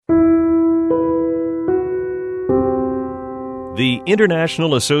The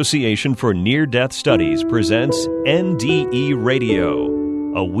International Association for Near-Death Studies presents NDE Radio,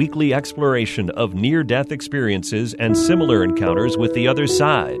 a weekly exploration of near-death experiences and similar encounters with the other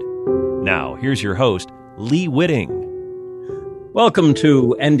side. Now, here's your host, Lee Whitting. Welcome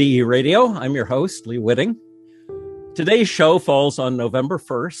to NDE Radio. I'm your host, Lee Whitting. Today's show falls on November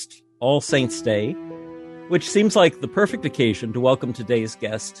 1st, All Saints' Day, which seems like the perfect occasion to welcome today's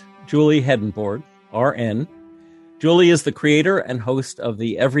guest, Julie Hedenbord, RN. Julie is the creator and host of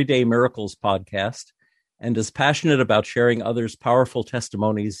the Everyday Miracles podcast and is passionate about sharing others' powerful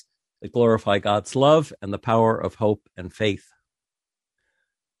testimonies that glorify God's love and the power of hope and faith.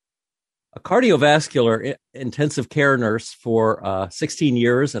 A cardiovascular intensive care nurse for 16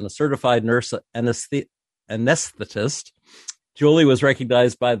 years and a certified nurse anesthetist, Julie was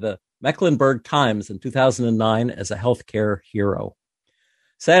recognized by the Mecklenburg Times in 2009 as a healthcare hero.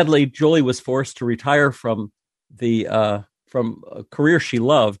 Sadly, Julie was forced to retire from a career she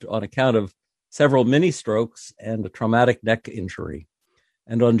loved on account of several mini strokes and a traumatic neck injury.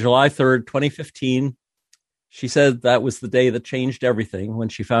 And on July 3rd, 2015, she said that was the day that changed everything when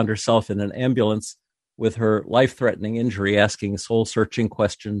she found herself in an ambulance with her life-threatening injury, asking soul-searching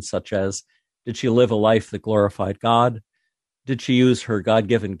questions such as, did she live a life that glorified God? Did she use her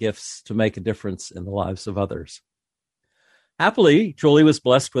God-given gifts to make a difference in the lives of others? Happily, Julie was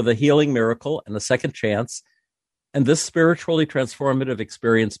blessed with a healing miracle and a second chance, and this spiritually transformative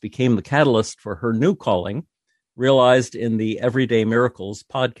experience became the catalyst for her new calling, realized in the Everyday Miracles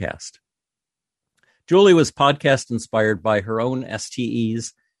podcast. Julie was podcast inspired by her own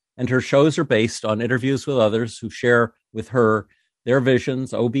STEs, and her shows are based on interviews with others who share with her their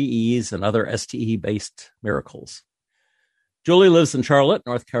visions, OBEs, and other STE-based miracles. Julie lives in Charlotte,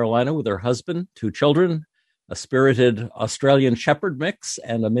 North Carolina, with her husband, 2 children, a spirited Australian Shepherd mix,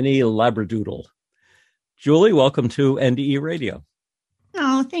 and a mini Labradoodle. Julie, welcome to NDE Radio.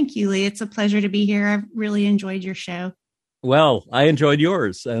 Oh, thank you, Lee. It's a pleasure to be here. I've really enjoyed your show. Well, I enjoyed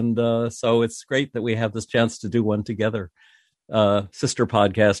yours, and so it's great that we have this chance to do one together. Sister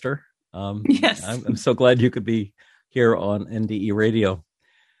podcaster. Yes. I'm so glad you could be here on NDE Radio.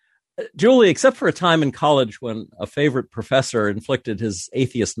 Julie, except for a time in college when a favorite professor inflicted his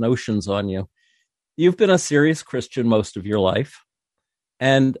atheist notions on you, you've been a serious Christian most of your life.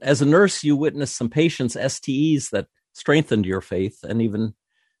 And as a nurse, you witnessed some patients' STEs that strengthened your faith and even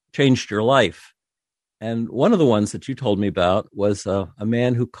changed your life. And one of the ones that you told me about was a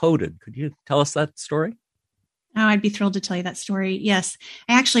man who coded. Could you tell us that story? Oh, I'd be thrilled to tell you that story. Yes,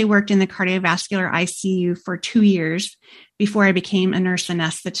 I actually worked in the cardiovascular ICU for 2 years before I became a nurse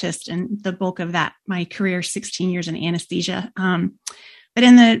anesthetist, and the bulk of that, my career, 16 years in anesthesia. But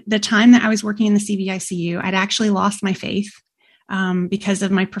in the time that I was working in the CVICU, I'd actually lost my faith because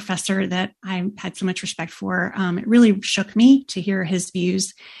of my professor that I had so much respect for. It really shook me to hear his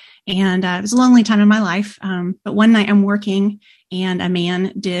views. And it was a lonely time in my life. But one night I'm working and a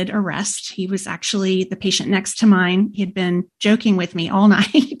man did arrest. He was actually the patient next to mine. He had been joking with me all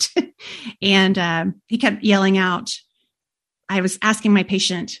night. And he kept yelling out. I was asking my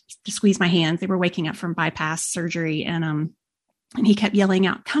patient to squeeze my hands. They were waking up from bypass surgery. And he kept yelling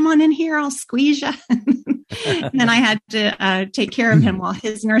out, come on in here, I'll squeeze you. And then I had to take care of him while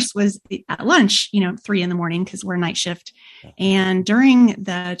his nurse was at lunch, 3 a.m, because we're night shift. And during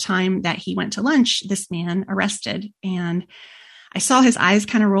the time that he went to lunch, this man arrested. And I saw his eyes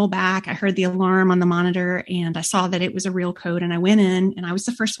kind of roll back. I heard the alarm on the monitor and I saw that it was a real code. And I went in and I was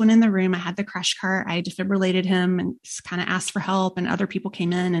the first one in the room. I had the crash cart. I defibrillated him and just kind of asked for help, and other people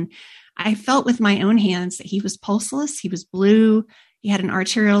came in, and I felt with my own hands that he was pulseless. He was blue. He had an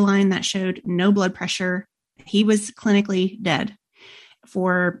arterial line that showed no blood pressure. He was clinically dead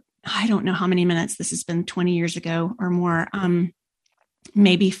for, I don't know how many minutes. This has been 20 years ago or more.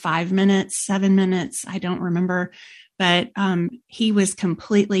 Maybe 5 minutes, 7 minutes. I don't remember. But he was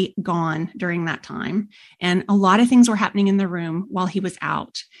completely gone during that time. And a lot of things were happening in the room while he was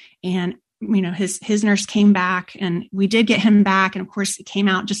out. And his nurse came back and we did get him back. And of course, he came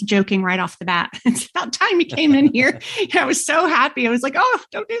out just joking right off the bat. It's about time he came in here. I was so happy. I was like, oh,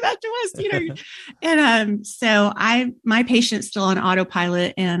 don't do that to us. And so my patient's still on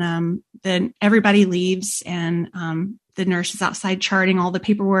autopilot, and then everybody leaves, and the nurse is outside charting all the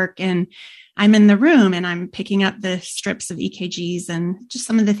paperwork, and I'm in the room and I'm picking up the strips of EKGs and just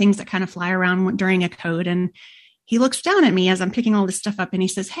some of the things that kind of fly around during a code. And he looks down at me as I'm picking all this stuff up and he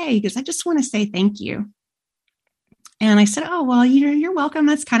says, hey, he goes, I just want to say thank you. And I said, oh, well, you're welcome.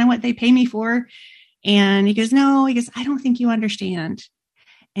 That's kind of what they pay me for. And he goes, no, I don't think you understand.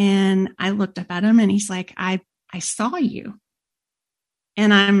 And I looked up at him and he's like, I saw you.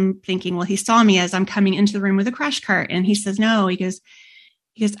 And I'm thinking, well, he saw me as I'm coming into the room with a crash cart. And he says, no, he goes,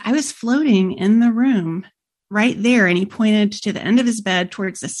 I was floating in the room right there. And he pointed to the end of his bed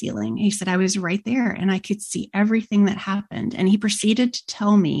towards the ceiling. He said, I was right there and I could see everything that happened. And he proceeded to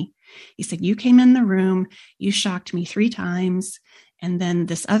tell me, he said, you came in the room, you shocked me 3 times. And then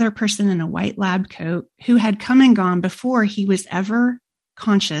this other person in a white lab coat who had come and gone before he was ever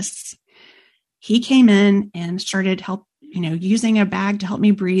conscious, he came in and started using a bag to help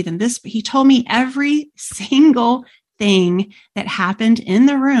me breathe. And he told me every single thing that happened in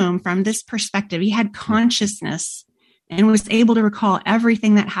the room from this perspective. He had consciousness and was able to recall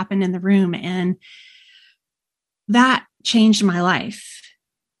everything that happened in the room. And that changed my life.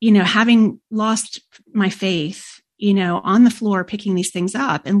 Having lost my faith, on the floor, picking these things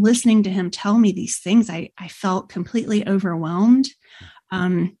up and listening to him tell me these things, I felt completely overwhelmed.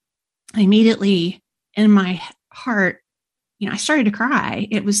 I immediately in my heart, I started to cry.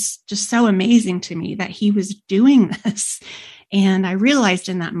 It was just so amazing to me that he was doing this. And I realized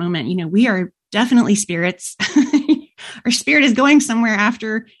in that moment, we are definitely spirits. Our spirit is going somewhere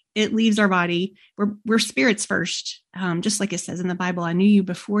after it leaves our body. We're spirits first. Just like it says in the Bible, I knew you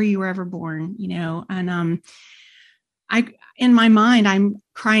before you were ever born, and in my mind, I'm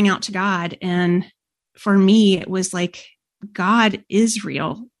crying out to God. And for me, it was like, God is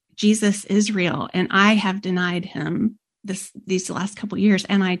real. Jesus is real. And I have denied him these last couple of years.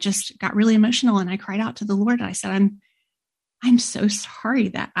 And I just got really emotional and I cried out to the Lord. And I said, I'm so sorry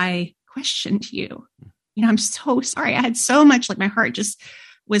that I questioned you. I'm so sorry. I had so much, like my heart just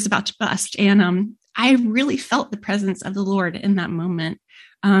was about to bust. And I really felt the presence of the Lord in that moment.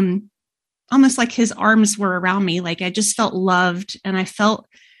 Almost like his arms were around me. Like I just felt loved and I felt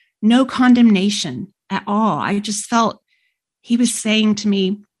no condemnation at all. I just felt he was saying to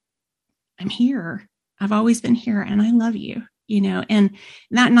me, I'm here. I've always been here and I love you, and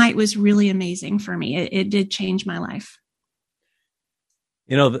that night was really amazing for me. It did change my life.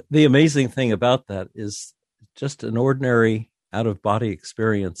 The amazing thing about that is just an ordinary out-of-body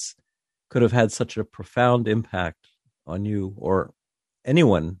experience could have had such a profound impact on you or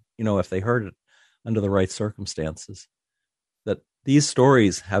anyone, if they heard it under the right circumstances. That these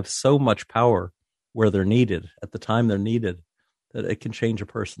stories have so much power where they're needed, at the time they're needed, that it can change a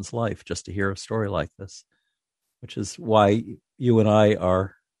person's life just to hear a story like this, which is why you and I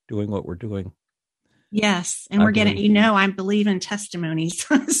are doing what we're doing. Yes. And we're getting, I believe in testimonies.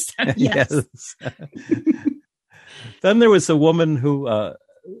 So, yes. Then there was a woman who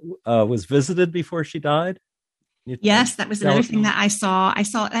was visited before she died. Yes, that was another thing that I saw.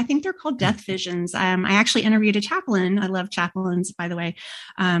 I think they're called death visions. I actually interviewed a chaplain. I love chaplains, by the way.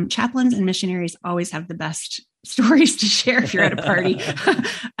 Chaplains and missionaries always have the best stories to share if you're at a party.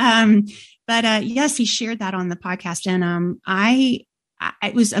 But yes, he shared that on the podcast. And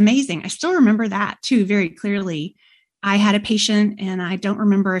it was amazing. I still remember that too, very clearly. I had a patient and I don't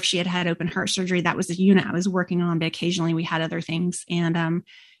remember if she had open heart surgery. That was the unit I was working on, but occasionally we had other things. And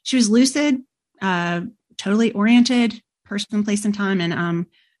she was lucid, totally oriented, person, place, and time. And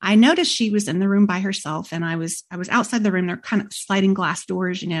I noticed she was in the room by herself, and I was outside the room. They're kind of sliding glass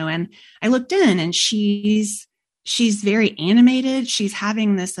doors, and I looked in, and she's very animated. She's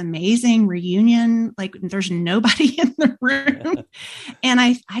having this amazing reunion. Like there's nobody in the room. And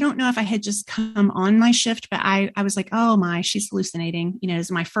I don't know if I had just come on my shift, but I was like, oh my, she's hallucinating,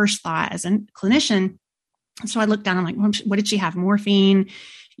 is my first thought as a clinician. So I looked down, I'm like, what did she have? Morphine,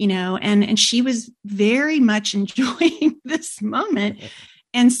 and she was very much enjoying this moment.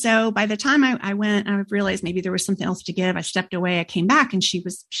 And so by the time I went, I realized maybe there was something else to give. I stepped away, I came back, and she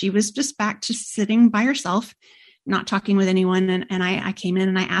was just back to sitting by herself, not talking with anyone. And I came in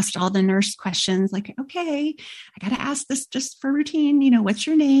and I asked all the nurse questions, like, okay, I got to ask this just for routine, what's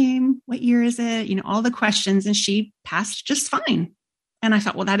your name? What year is it? All the questions. And she passed just fine. And I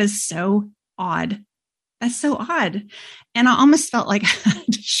thought, well, that is so odd. That's so odd. And I almost felt like,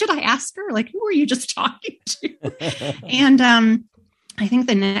 should I ask her? Like, who were you just talking to? And I think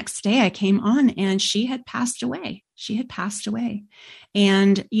the next day I came on and she had passed away.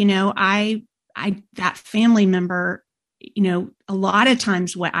 And, that family member, a lot of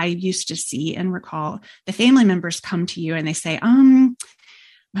times what I used to see and recall, the family members come to you and they say,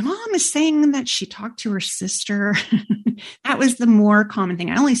 my mom is saying that she talked to her sister. That was the more common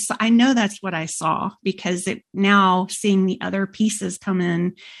thing. I know that's what I saw, because now seeing the other pieces come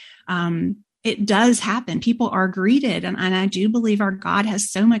in, it does happen. People are greeted. And I do believe our God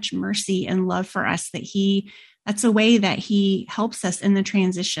has so much mercy and love for us that that's a way that he helps us in the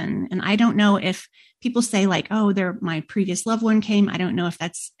transition. And I don't know if people say like, oh, my previous loved one came. I don't know if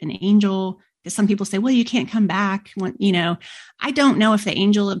that's an angel because some people say, well, you can't come back. When, I don't know if the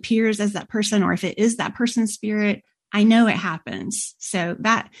angel appears as that person or if it is that person's spirit. I know it happens. So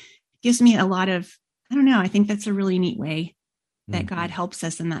that gives me a lot of, I don't know, I think that's a really neat way that God helps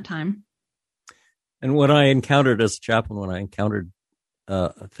us in that time. And when I encountered as a chaplain, when I encountered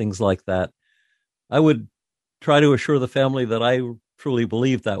things like that, I would try to assure the family that I truly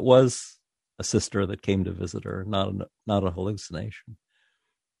believed that was a sister that came to visit her, not a hallucination.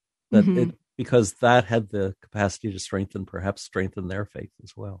 That because that had the capacity to perhaps strengthen their faith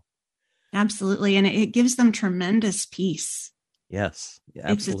as well. Absolutely. And it gives them tremendous peace. Yes,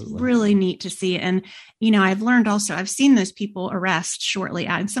 absolutely. It's really neat to see. And, I've learned also, I've seen those people arrest shortly.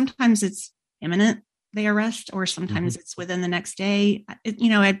 And sometimes it's imminent, they arrest, or sometimes it's within the next day.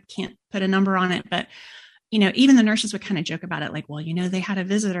 I can't put a number on it, but, even the nurses would kind of joke about it. Like, well, they had a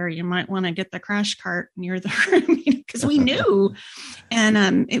visitor. You might want to get the crash cart near the room because we knew.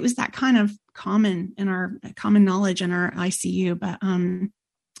 And it was that kind of common knowledge in our ICU. But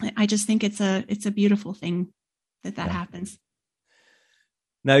I just think it's a beautiful thing that happens.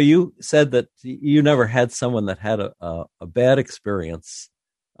 Now, you said that you never had someone that had a bad experience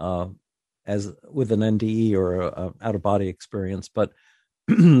as with an NDE or a out of body experience, but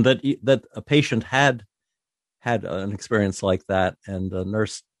that a patient had an experience like that, and a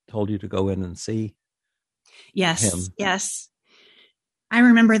nurse told you to go in and see. Yes, him. Yes. I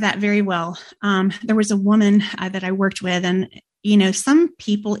remember that very well. There was a woman that I worked with, and some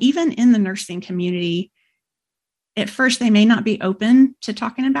people, even in the nursing community, at first they may not be open to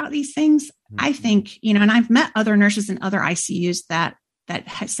talking about these things. I think, and I've met other nurses in other ICUs that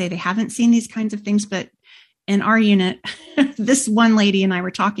say they haven't seen these kinds of things, but in our unit, this one lady and I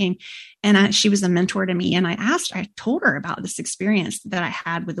were talking, and she was a mentor to me. And I told her about this experience that I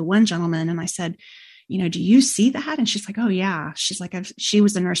had with the one gentleman. And I said, do you see that? And she's like, oh yeah. She's like, she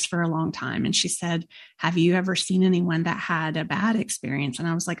was a nurse for a long time. And she said, have you ever seen anyone that had a bad experience? And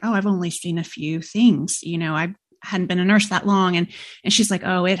I was like, oh, I've only seen a few things. I hadn't been a nurse that long. And she's like,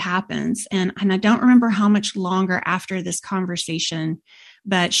 oh, it happens. And I don't remember how much longer after this conversation,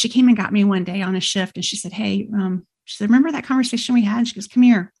 but she came and got me one day on a shift. And she said, hey, she said, remember that conversation we had? And she goes, come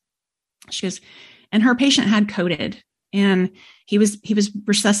here. She goes, and her patient had coded and he was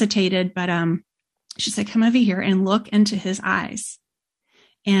resuscitated, but, she said, come over here and look into his eyes.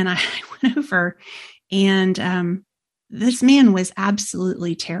 And I went over, and this man was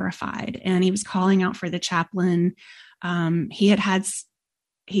absolutely terrified, and he was calling out for the chaplain. He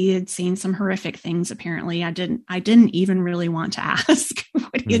had seen some horrific things. Apparently, I didn't even really want to ask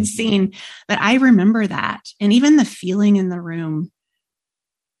what he had seen, but I remember that. And even the feeling in the room,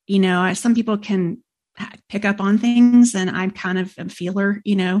 some people can pick up on things, and I'm kind of a feeler,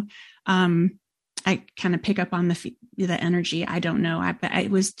 I kind of pick up on the energy. I don't know. But it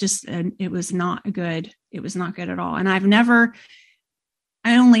was just, it was not good. It was not good at all. And I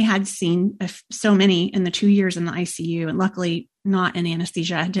only had seen so many in the 2 years in the ICU, and luckily not in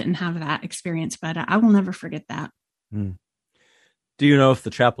anesthesia. I didn't have that experience, but I will never forget that. Do you know if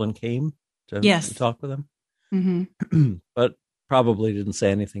the chaplain came to talk with him? Mm-hmm. But probably didn't say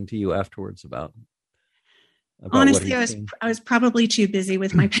anything to you afterwards about honestly, I was probably too busy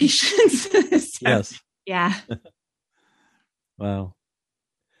with my patients. So, yes. Yeah. Wow.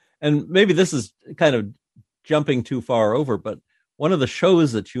 And maybe this is kind of jumping too far over, but one of the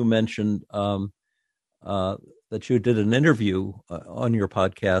shows that you mentioned that you did an interview on your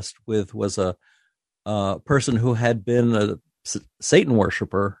podcast with was a person who had been a Satan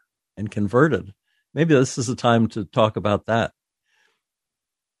worshiper and converted. Maybe this is the time to talk about that.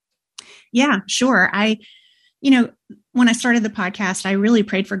 Yeah, sure. When I started the podcast, I really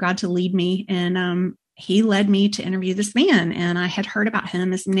prayed for God to lead me, and he led me to interview this man. And I had heard about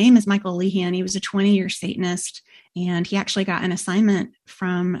him. His name is Michael Lehan. He was a 20-year Satanist, and he actually got an assignment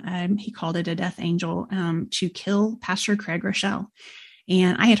from, he called it a death angel, to kill Pastor Craig Rochelle.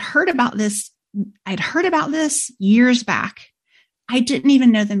 And I had heard about this. I'd heard about this years back. I didn't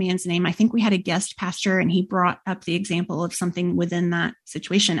even know the man's name. I think we had a guest pastor, and he brought up the example of something within that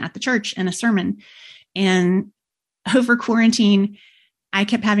situation at the church in a sermon. And over quarantine, I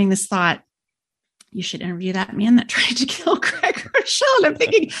kept having this thought, you should interview that man that tried to kill Craig Rochelle. And I'm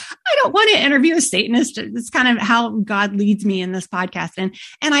thinking, I don't want to interview a Satanist. It's kind of how God leads me in this podcast. And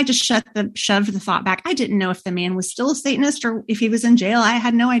I just shoved the thought back. I didn't know if the man was still a Satanist or if he was in jail. I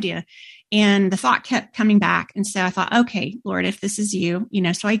had no idea. And the thought kept coming back. And so I thought, okay, Lord, if this is you,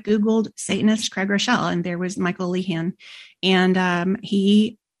 so I Googled Satanist Craig Rochelle, and there was Michael Lehan. And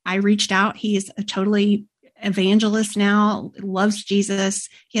I reached out. He is a totally evangelist now, loves Jesus.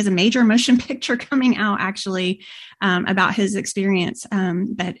 He has a major motion picture coming out actually about his experience.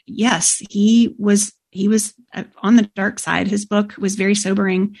 But yes, he was on the dark side. His book was very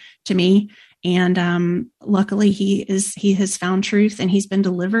sobering to me. And luckily he has found truth and he's been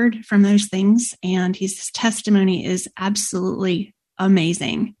delivered from those things. And his testimony is absolutely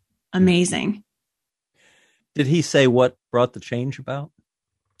amazing. Amazing. Did he say what brought the change about?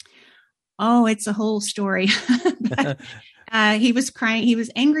 Oh, it's a whole story. But, he was crying. He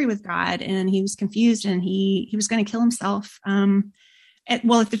was angry with God and he was confused and he was going to kill himself. At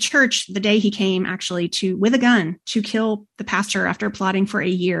the church, the day he came actually with a gun to kill the pastor after plotting for a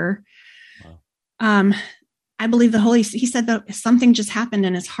year. Wow. I believe he said that something just happened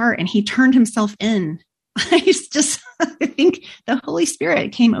in his heart and he turned himself in. I think the Holy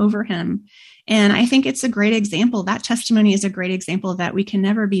Spirit came over him. And I think it's a great example. That testimony is a great example that we can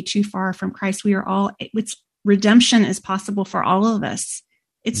never be too far from Christ. Redemption is possible for all of us.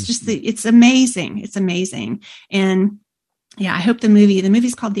 It's just, it's amazing. It's amazing. And yeah, I hope the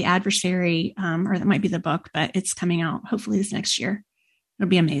movie's called The Adversary, or that might be the book, but it's coming out hopefully this next year. It'll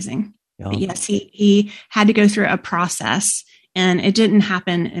be amazing. Yeah. But yes, he had to go through a process and it didn't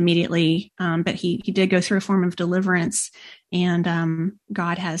happen immediately. But he did go through a form of deliverance and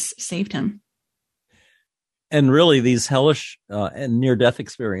God has saved him. And really these hellish and near-death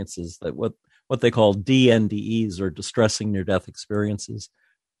experiences, that what they call DNDEs, or distressing near-death experiences,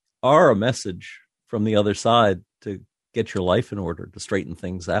 are a message from the other side to get your life in order, to straighten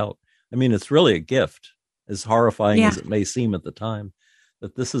things out. I mean, it's really a gift, as horrifying as it may seem at the time,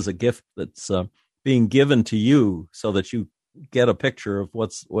 that this is a gift that's being given to you so that you get a picture of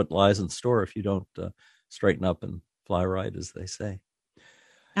what lies in store if you don't straighten up and fly right, as they say.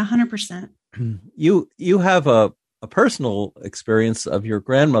 100%. You have a personal experience of your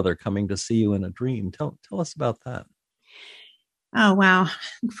grandmother coming to see you in a dream. Tell us about that. Oh, wow.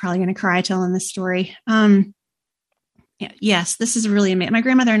 I'm probably going to cry telling this story. Yes, this is really amazing. My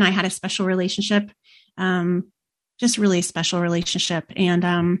grandmother and I had a special relationship, just really special relationship.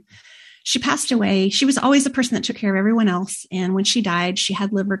 And she passed away. She was always the person that took care of everyone else. And when she died, she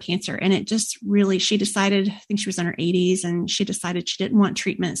had liver cancer. And it just really, she decided, I think she was in her 80s, and she decided she didn't want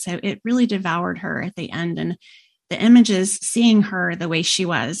treatment. So it really devoured her at the end. And the images, seeing her the way she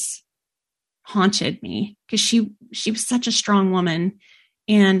was, haunted me because she was such a strong woman.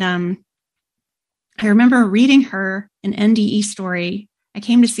 And I remember reading her an NDE story. I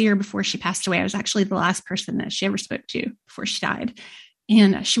came to see her before she passed away. I was actually the last person that she ever spoke to before she died.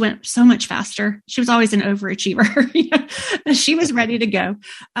 And she went so much faster. She was always an overachiever. She was ready to go.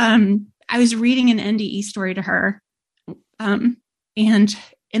 I was reading an NDE story to her. And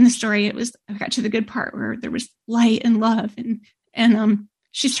in the story, I got to the good part where there was light and love, and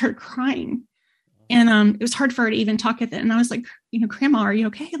she started crying. And it was hard for her to even talk at it. And I was like, Grandma, are you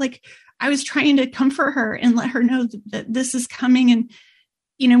okay? Like, I was trying to comfort her and let her know that this is coming. And,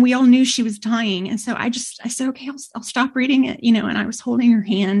 we all knew she was dying. And so I said, okay, I'll stop reading it, and I was holding her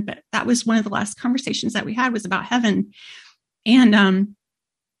hand. But that was one of the last conversations that we had, was about heaven. And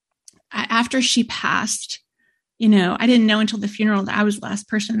after she passed, I didn't know until the funeral that I was the last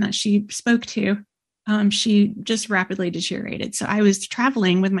person that she spoke to. She just rapidly deteriorated. So I was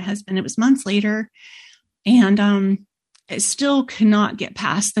traveling with my husband. It was months later. And I still could not get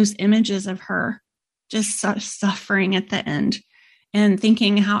past those images of her just suffering at the end, and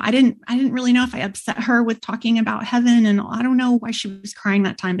thinking how I didn't really know if I upset her with talking about heaven. And I don't know why she was crying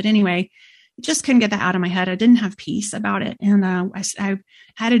that time. But anyway, I just couldn't get that out of my head. I didn't have peace about it. And I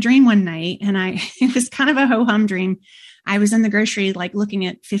had a dream one night, and it was kind of a ho-hum dream. I was in the grocery, like looking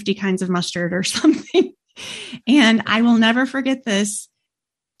at 50 kinds of mustard or something. And I will never forget this.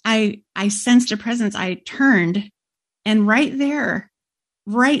 I sensed a presence. I turned, and right there,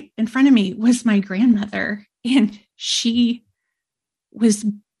 right in front of me, was my grandmother. And she was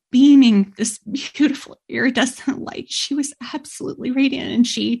beaming this beautiful iridescent light. She was absolutely radiant. And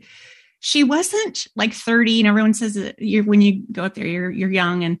she wasn't like 30, and everyone says that when you go up there, you're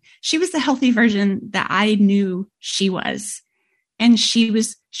young. And she was the healthy version that I knew she was. And she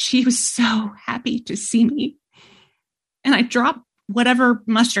was so happy to see me. And I dropped whatever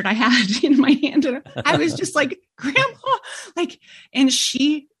mustard I had in my hand. And I was just like, Grandma, and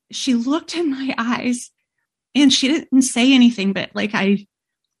she looked in my eyes, and she didn't say anything, but I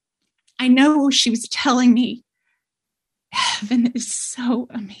know she was telling me, heaven is so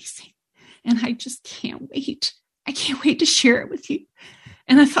amazing. And I just can't wait. I can't wait to share it with you.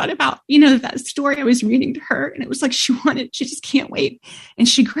 And I thought about, that story I was reading to her, and it was like she just can't wait. And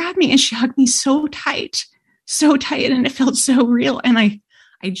she grabbed me and she hugged me so tight, and it felt so real. And I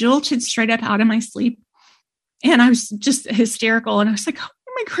jolted straight up out of my sleep. And I was just hysterical. And I was like, oh,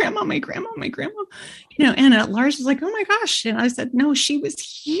 my grandma, and Lars was like, oh my gosh. And I said, no, she was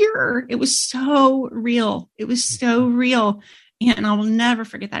here. It was so real. It was so real. And I will never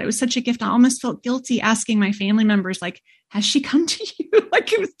forget that. It was such a gift. I almost felt guilty asking my family members, like, has she come to you?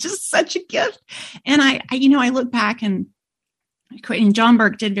 Like, it was just such a gift. And I look back and John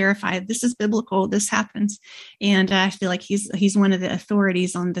Burke did verify this is biblical. This happens. And I feel like he's one of the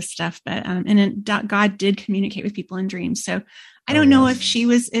authorities on this stuff, but, God did communicate with people in dreams. So I don't know if she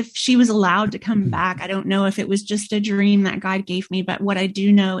was allowed to come back. I don't know if it was just a dream that God gave me, but what I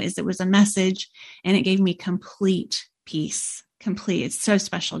do know is it was a message and it gave me complete peace. It's so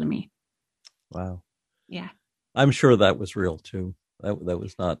special to me. Wow. Yeah. I'm sure that was real too. That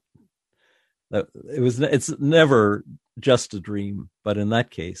was not, that it's never just a dream, but in that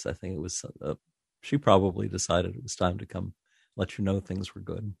case, I think it was, she probably decided it was time to come let you know things were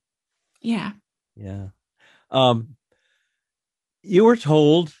good. Yeah. Yeah. You were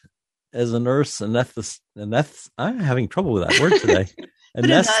told as a nurse, I'm having trouble with that word today.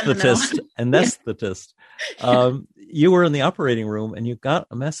 Anesthetist. You were in the operating room and you got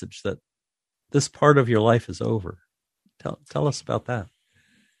a message that this part of your life is over. Tell us about that.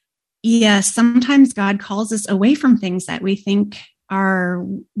 Yes, sometimes God calls us away from things that we think are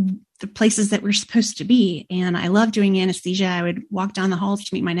the places that we're supposed to be. And I love doing anesthesia. I would walk down the halls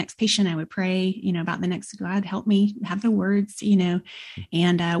to meet my next patient. I would pray, about the next, God, help me have the words,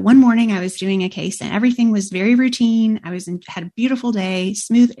 And one morning I was doing a case and everything was very routine. Had a beautiful day,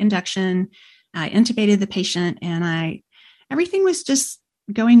 smooth induction. I intubated the patient and everything was just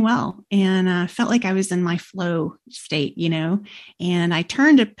going well. And felt like I was in my flow state, and I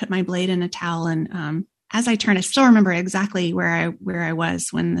turned to put my blade in a towel. And as I turned, I still remember exactly where I was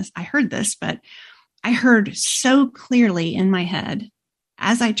when I heard this, but I heard so clearly in my head,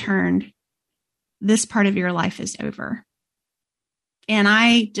 as I turned, this part of your life is over. And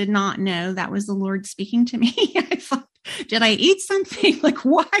I did not know that was the Lord speaking to me. I thought, did I eat something? Like,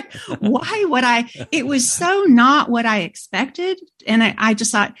 why would I? It was so not what I expected. And I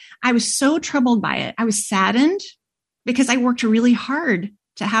just thought, I was so troubled by it. I was saddened because I worked really hard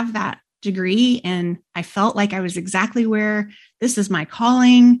to have that degree. And I felt like I was exactly where this is my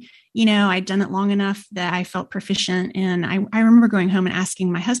calling. I'd done it long enough that I felt proficient. And I remember going home and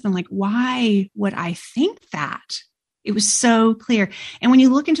asking my husband, like, why would I think that? It was so clear. And when you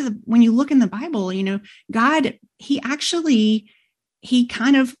look in the Bible, God, he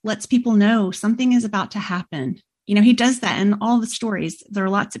kind of lets people know something is about to happen. He does that in all the stories. There are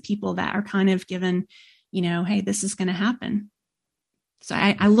lots of people that are kind of given, hey, this is going to happen. So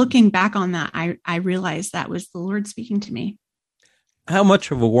I looking back on that, I realized that was the Lord speaking to me. How much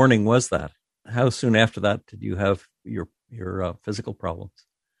of a warning was that? How soon after that did you have your physical problems?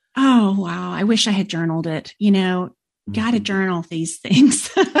 Oh, wow. I wish I had journaled it. Got to journal these things.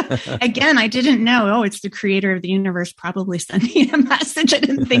 Again, I didn't know, it's the creator of the universe probably sent me a message. I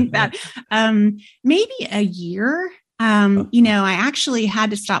didn't think that. Maybe a year. I actually had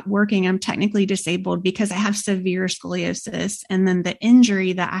to stop working. I'm technically disabled because I have severe scoliosis. And then the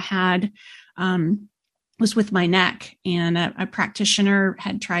injury that I had was with my neck. And a practitioner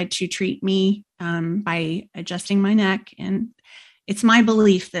had tried to treat me by adjusting my neck. And it's my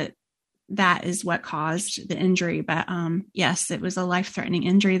belief that is what caused the injury. But yes, it was a life-threatening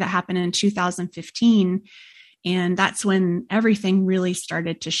injury that happened in 2015. And that's when everything really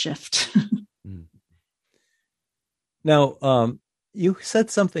started to shift. Now, you said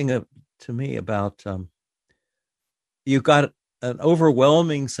something to me about you got an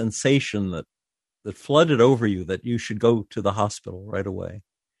overwhelming sensation that flooded over you that you should go to the hospital right away.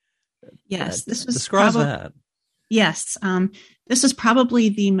 Yes, this was describe that. Yes, this was probably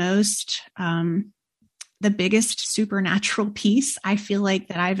the biggest supernatural piece I feel like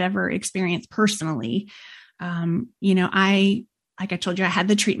that I've ever experienced personally. Like I told you, I had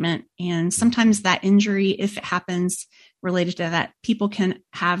the treatment, and sometimes that injury, if it happens related to that, people can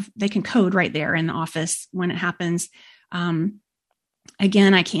code right there in the office when it happens.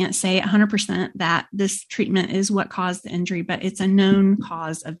 Again, I can't say 100% that this treatment is what caused the injury, but it's a known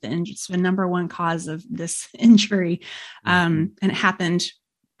cause of the injury. It's the number one cause of this injury. And it happened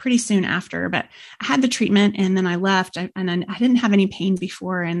pretty soon after, but I had the treatment and then I left and I didn't have any pain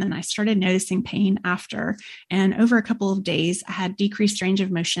before. And then I started noticing pain after, and over a couple of days, I had decreased range of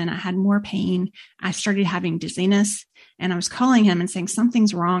motion. I had more pain. I started having dizziness, and I was calling him and saying,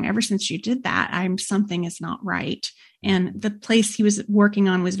 something's wrong. Ever since you did that, something is not right. And the place he was working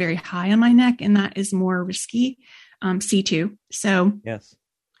on was very high on my neck, and that is more risky, C2. So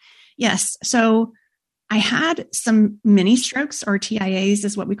yes. So I had some mini strokes, or TIAs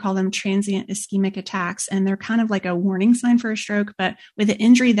is what we call them, transient ischemic attacks. And they're kind of like a warning sign for a stroke. But with the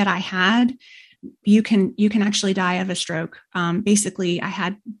injury that I had, you can actually die of a stroke. Basically, I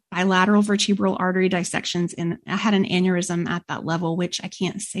had bilateral vertebral artery dissections, and I had an aneurysm at that level, which I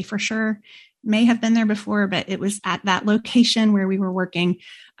can't say for sure. May have been there before, but it was at that location where we were working.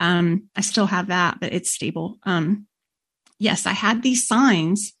 I still have that, but it's stable. Yes, I had these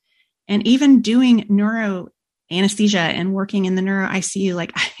signs. And even doing neuro anesthesia and working in the neuro ICU,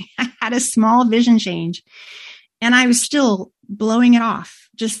 like I had a small vision change, and I was still blowing it off,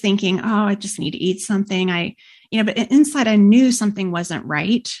 just thinking, oh, I just need to eat something. But inside I knew something wasn't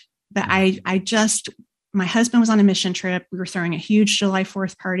right. But my husband was on a mission trip. We were throwing a huge July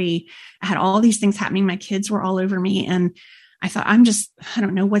 4th party. I had all these things happening. My kids were all over me. And I thought, I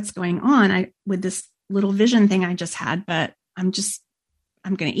don't know what's going on with this little vision thing I just had, but I'm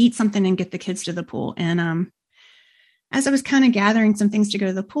going to eat something and get the kids to the pool. And as I was kind of gathering some things to go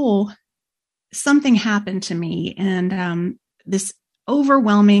to the pool, something happened to me. And this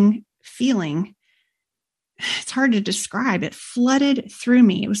overwhelming feeling, it's hard to describe. It flooded through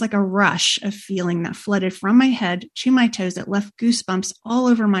me. It was like a rush of feeling that flooded from my head to my toes. It left goosebumps all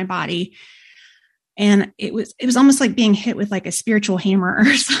over my body. And it was almost like being hit with like a spiritual hammer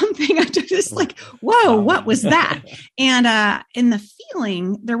or something. I just like, whoa, what was that? And in the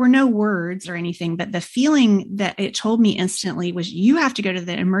feeling, there were no words or anything, but the feeling that it told me instantly was, you have to go to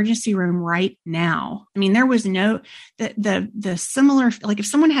the emergency room right now. I mean, there was the similar, like if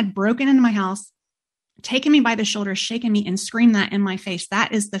someone had broken into my house, taken me by the shoulder, shaken me and screamed that in my face,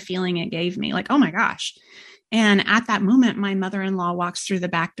 that is the feeling it gave me. Like, oh my gosh. And at that moment, my mother-in-law walks through the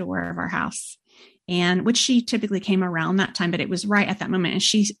back door of our house. And which she typically came around that time, but it was right at that moment. And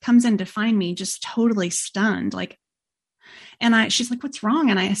she comes in to find me just totally stunned. She's like, what's wrong?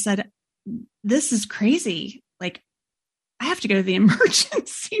 And I said, this is crazy. Like, I have to go to the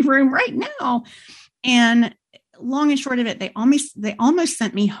emergency room right now. And long and short of it, they almost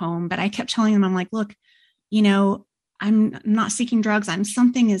sent me home, but I kept telling them, I'm like, look, I'm not seeking drugs.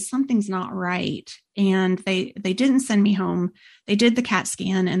 Something's not right. And they didn't send me home. They did the CAT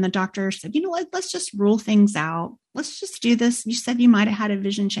scan, and the doctor said, let's just rule things out. Let's just do this. You said you might've had a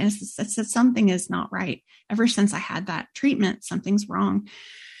vision chance. I said, something is not right. Ever since I had that treatment, something's wrong.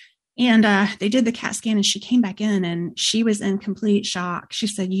 And they did the CAT scan, and she came back in and she was in complete shock. She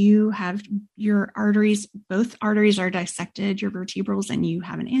said, you have your arteries, both arteries are dissected, your vertebrals, and you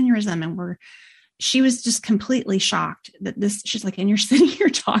have an aneurysm. And she was just completely shocked that she's like, and you're sitting here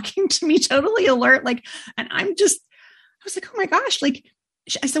talking to me totally alert. Like, and I was like, oh my gosh, like,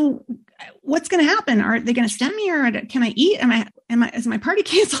 I said, well, what's going to happen? Are they going to stent me, or can I eat? Is my party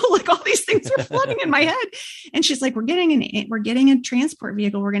canceled? Like, all these things are flooding in my head. And she's like, we're getting a transport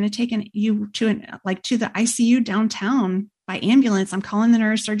vehicle. We're going to take you to the ICU downtown by ambulance. I'm calling the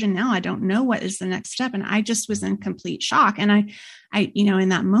neurosurgeon now. I don't know what is the next step. And I just was in complete shock. And I in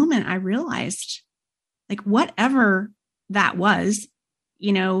that moment, I realized, like, whatever that was,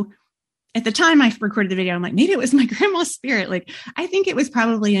 at the time I recorded the video, I'm like, maybe it was my grandma's spirit. Like, I think it was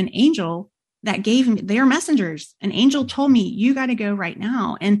probably an angel that gave me, they are messengers. An angel told me, you got to go right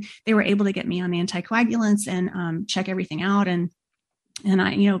now. And they were able to get me on anticoagulants and check everything out. And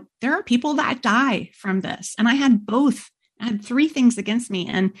there are people that die from this. And I had both. I had three things against me.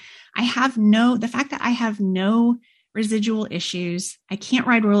 And the fact that I have no residual issues. I can't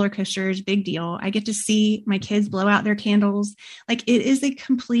ride roller coasters. Big deal. I get to see my kids blow out their candles. Like, it is a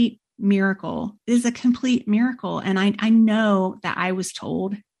complete miracle. It is a complete miracle. And I know that I was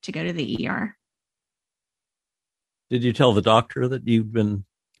told to go to the ER. Did you tell the doctor that you'd been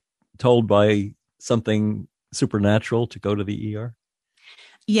told by something supernatural to go to the ER?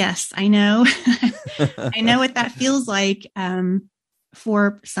 Yes, I know. I know what that feels like,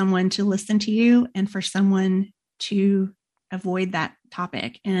 for someone to listen to you and for someone to avoid that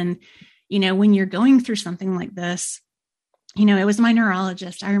topic. And, when you're going through something like this, it was my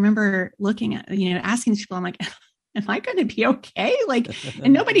neurologist. I remember looking at, asking people, I'm like, am I going to be okay? Like,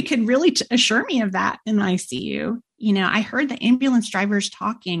 and nobody could really assure me of that in the ICU. I heard the ambulance drivers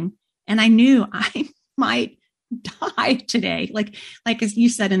talking, and I knew I might die today. Like as you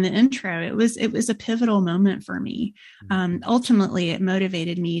said in the intro, it was a pivotal moment for me. Ultimately, it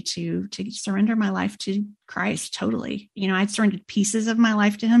motivated me to surrender my life to Christ totally. I'd surrendered pieces of my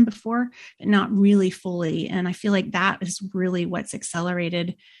life to him before, but not really fully. And I feel like that is really what's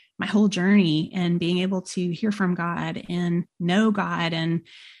accelerated my whole journey, and being able to hear from God and know God and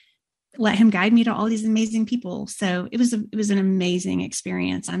let him guide me to all these amazing people. So it was an amazing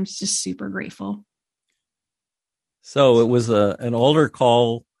experience. I'm just super grateful. So it was an altar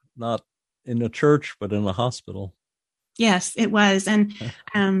call, not in a church, but in a hospital. Yes, it was. And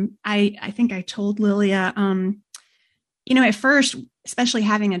I think I told Lilia, at first, especially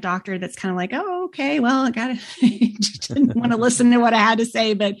having a doctor that's kind of like, oh, okay, well, I got it. Didn't want to listen to what I had to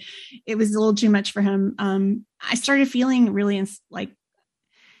say, but it was a little too much for him. I started feeling really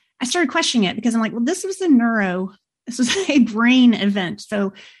I started questioning it because I'm like, well, this was a brain event.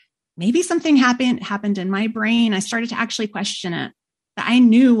 So maybe something happened in my brain. I started to actually question it. But I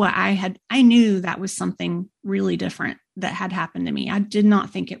knew that was something really different that had happened to me. I did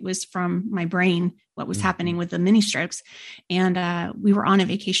not think it was from my brain, what was happening with the mini strokes. And we were on a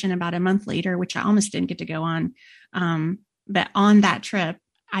vacation about a month later, which I almost didn't get to go on. But on that trip,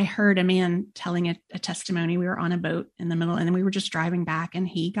 I heard a man telling a testimony. We were on a boat in the middle, and then we were just driving back, and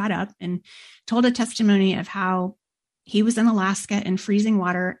he got up and told a testimony of how he was in Alaska in freezing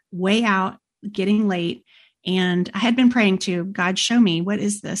water, way out, getting late. And I had been praying to God, show me, what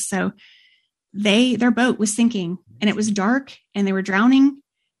is this? So their boat was sinking, and it was dark, and they were drowning.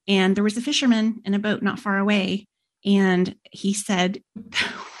 And there was a fisherman in a boat not far away. And he said,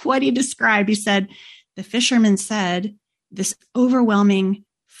 what he described, he said, the fisherman said, this overwhelming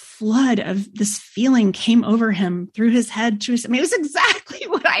flood of this feeling came over him through his head to his, it was exactly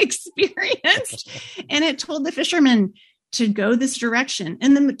what I experienced. And it told the fisherman to go this direction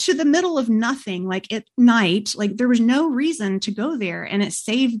and to the middle of nothing, like at night, like there was no reason to go there, and it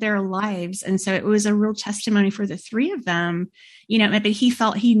saved their lives. And so it was a real testimony for the three of them, but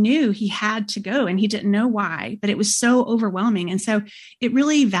he knew he had to go, and he didn't know why, but it was so overwhelming. And so it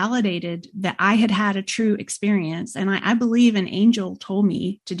really validated that I had a true experience. And I believe an angel told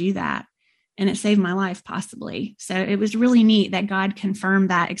me to do that, and it saved my life possibly. So it was really neat that God confirmed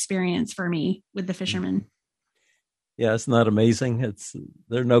that experience for me with the fisherman. Yeah, isn't that amazing?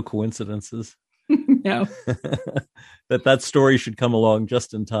 There are no coincidences. No. that story should come along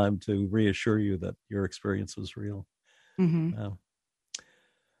just in time to reassure you that your experience was real. Mm-hmm.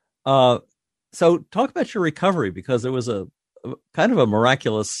 So talk about your recovery, because it was a kind of a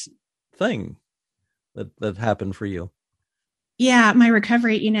miraculous thing that happened for you. Yeah, my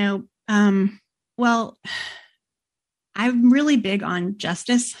recovery, well, I'm really big on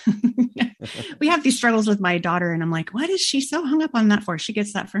justice. We have these struggles with my daughter, and I'm like, what is she so hung up on that for? She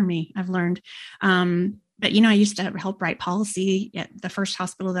gets that from me, I've learned. But, I used to help write policy at the first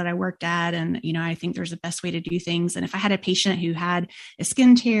hospital that I worked at. And, I think there's a best way to do things. And if I had a patient who had a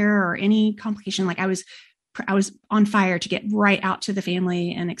skin tear or any complication, like I was on fire to get right out to the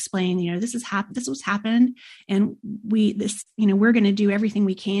family and explain, this was happened. And we're going to do everything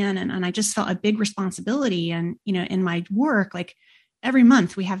we can. And I just felt a big responsibility. And, in my work, like every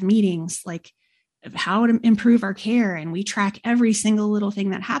month we have meetings, like of how to improve our care. And we track every single little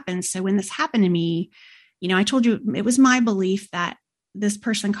thing that happens. So when this happened to me, I told you it was my belief that this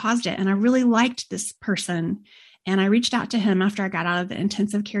person caused it. And I really liked this person. And I reached out to him after I got out of the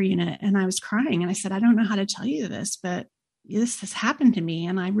intensive care unit, and I was crying. And I said, I don't know how to tell you this, but this has happened to me.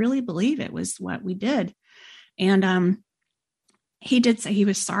 And I really believe it was what we did. And he did say he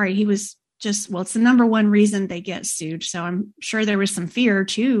was sorry. He was it's the number one reason they get sued. So I'm sure there was some fear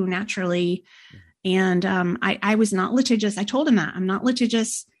too, naturally. And I was not litigious. I told him that I'm not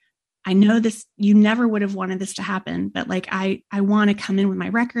litigious. I know this, you never would have wanted this to happen, but like, I want to come in with my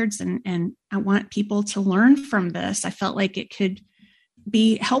records and I want people to learn from this. I felt like it could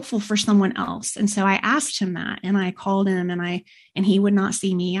be helpful for someone else. And so I asked him that, and I called him, and he would not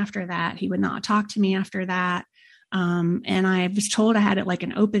see me after that. He would not talk to me after that. And I was told I had it like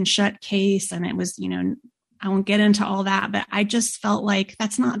an open shut case, and it was, I won't get into all that, but I just felt like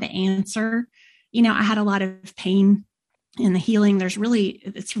that's not the answer. I had a lot of pain in the healing.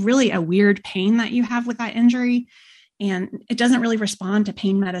 It's really a weird pain that you have with that injury. And it doesn't really respond to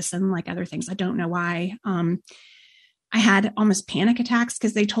pain medicine like other things. I don't know why. I had almost panic attacks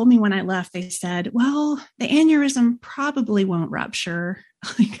because they told me when I left, they said, well, the aneurysm probably won't rupture.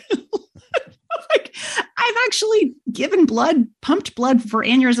 Like, I've actually pumped blood for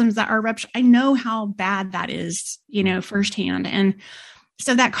aneurysms that are ruptured. I know how bad that is, firsthand. And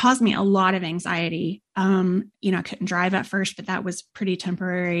so that caused me a lot of anxiety. I couldn't drive at first, but that was pretty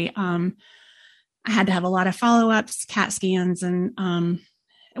temporary. I had to have a lot of follow-ups, CAT scans, and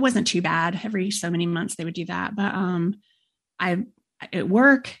it wasn't too bad. Every so many months they would do that. But at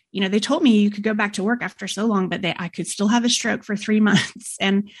work, they told me you could go back to work after so long, but I could still have a stroke for 3 months.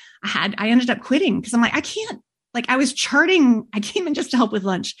 And I ended up quitting because I'm like, I can't, like I was charting, I came in just to help with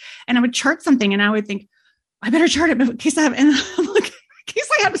lunch, and I would chart something and I would think, I better chart it in case I have, and I'm like, in case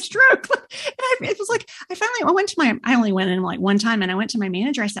I have a stroke. And it was like, I only went in like one time, and I went to my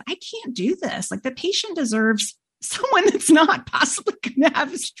manager. I said, I can't do this. Like the patient deserves someone that's not possibly going to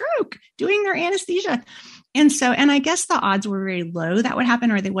have a stroke doing their anesthesia. And I guess the odds were very low that would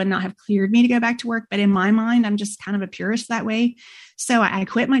happen, or they would not have cleared me to go back to work. But in my mind, I'm just kind of a purist that way. So I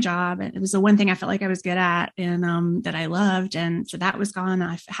quit my job. It was the one thing I felt like I was good at and that I loved. And so that was gone.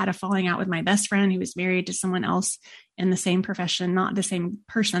 I had a falling out with my best friend who was married to someone else in the same profession, not the same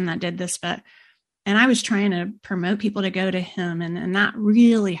person that did this, and I was trying to promote people to go to him. And that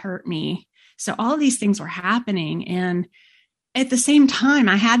really hurt me. So all of these things were happening. And at the same time,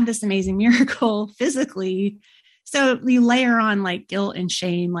 I had this amazing miracle physically. So you layer on like guilt and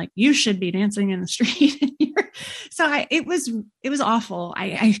shame, like you should be dancing in the street. It was awful.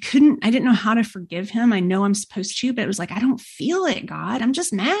 I didn't know how to forgive him. I know I'm supposed to, but it was like, I don't feel it, God. I'm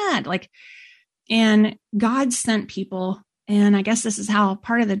just mad. And God sent people. And I guess this is how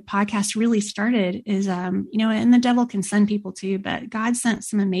part of the podcast really started is, and the devil can send people too, but God sent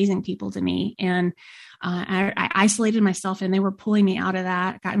some amazing people to me. And I isolated myself and they were pulling me out of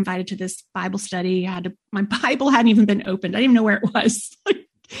that. I got invited to this Bible study. My Bible hadn't even been opened. I didn't even know where it was.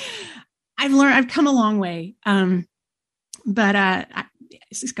 I've come a long way. But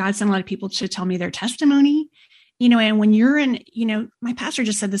God sent a lot of people to tell me their testimony, and when you're in, my pastor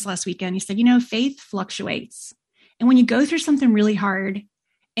just said this last weekend, he said, faith fluctuates. And when you go through something really hard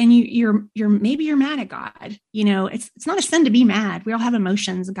and you're maybe you're mad at God, it's not a sin to be mad. We all have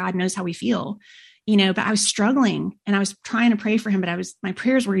emotions. God knows how we feel, but I was struggling and I was trying to pray for him, but my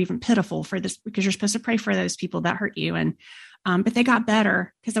prayers were even pitiful for this because you're supposed to pray for those people that hurt you. And, but they got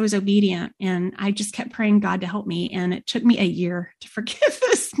better because I was obedient and I just kept praying God to help me. And it took me a year to forgive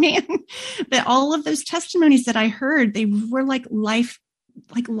this man. But all of those testimonies that I heard, they were like life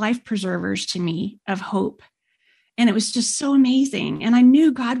preservers to me of hope. And it was just so amazing. And I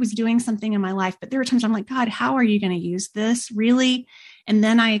knew God was doing something in my life, but there were times I'm like, God, how are you going to use this really? And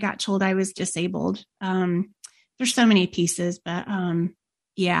then I got told I was disabled. There's so many pieces, but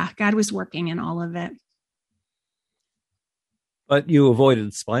God was working in all of it. But you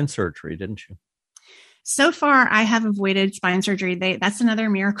avoided spine surgery, didn't you? So far, I have avoided spine surgery. That's another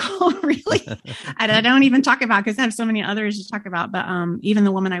miracle, really. I don't even talk about because I have so many others to talk about. But even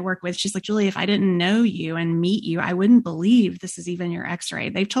the woman I work with, she's like, Julie, if I didn't know you and meet you, I wouldn't believe this is even your x-ray.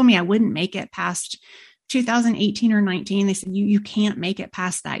 They've told me I wouldn't make it past 2018 or 19. They said, you can't make it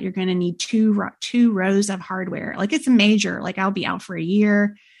past that. You're going to need two rows of hardware. Like it's major. Like I'll be out for a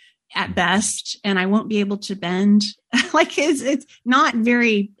year at best, and I won't be able to bend. Like it's not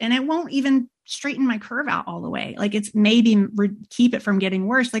very, and it won't even straighten my curve out all the way. Like it's maybe keep it from getting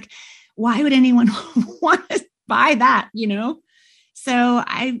worse. Like why would anyone want to buy that, So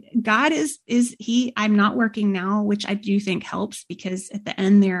God is I'm not working now, which I do think helps because at the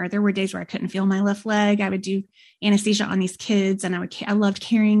end there were days where I couldn't feel my left leg. I would do anesthesia on these kids and I loved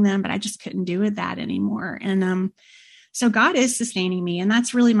carrying them, but I just couldn't do that anymore. And, so God is sustaining me. And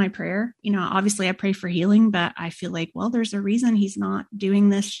that's really my prayer. Obviously I pray for healing, but I feel like, well, there's a reason he's not doing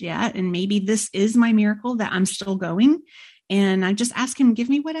this yet. And maybe this is my miracle that I'm still going. And I just ask him, give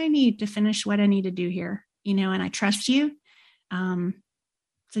me what I need to finish what I need to do here, and I trust you.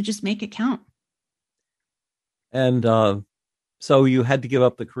 So just make it count. And so you had to give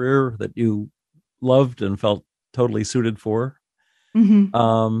up the career that you loved and felt totally suited for.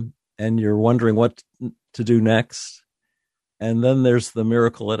 Mm-hmm. And you're wondering what to do next. And then there's the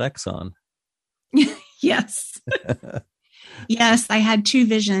miracle at Exxon. Yes. Yes, I had two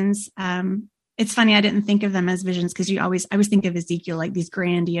visions. It's funny, I didn't think of them as visions because I always think of Ezekiel like these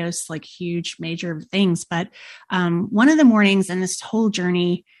grandiose, like huge, major things. But one of the mornings in this whole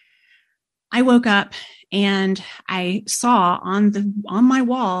journey, I woke up and I saw on my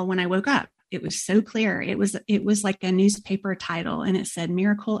wall when I woke up, it was so clear. It was like a newspaper title, and it said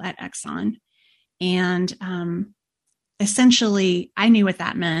 "Miracle at Exxon," and essentially, I knew what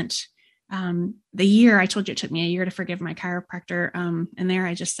that meant. The year I told you it took me a year to forgive my chiropractor, and there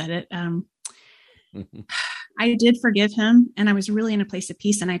I just said it. I did forgive him, and I was really in a place of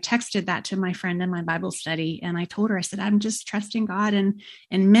peace. And I texted that to my friend in my Bible study, and I told her, I said, I'm just trusting God. And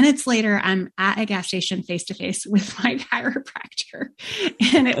minutes later, I'm at a gas station face to face with my chiropractor,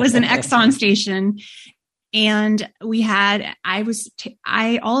 and it was an Exxon station. And all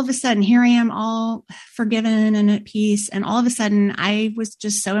of a sudden, here I am all forgiven and at peace. And all of a sudden I was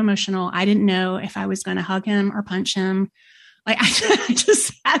just so emotional. I didn't know if I was going to hug him or punch him. Like I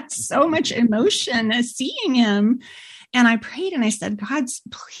just had so much emotion as seeing him. And I prayed and I said, God,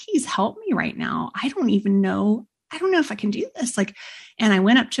 please help me right now. I don't know if I can do this. And I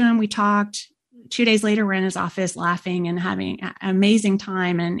went up to him, we talked. 2 days later, we're in his office laughing and having an amazing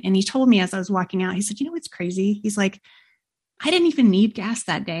time. And he told me as I was walking out, he said, what's crazy? He's like, I didn't even need gas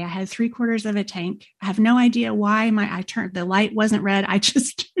that day. I had 3/4 of a tank. I have no idea why the light wasn't red.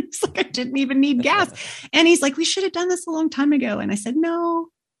 It's like I didn't even need gas. And he's like, we should have done this a long time ago. And I said, no,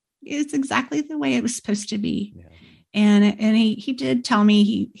 it's exactly the way it was supposed to be. Yeah. And he did tell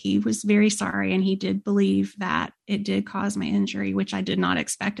me he was very sorry. And he did believe that it did cause my injury, which I did not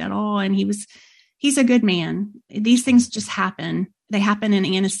expect at all. And he's a good man. These things just happen. They happen in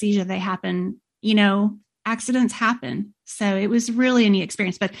anesthesia. They happen, accidents happen. So it was really a neat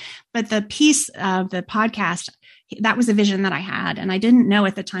experience. But the piece of the podcast, that was a vision that I had. And I didn't know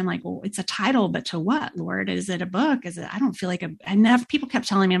at the time, like, well, it's a title, but to what, Lord? Is it a book? I don't feel like people kept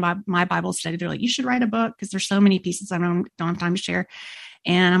telling me about my Bible study. They're like, you should write a book because there's so many pieces I don't have time to share.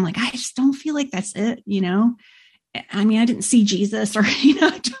 And I'm like, I just don't feel like that's it. I mean, I didn't see Jesus or,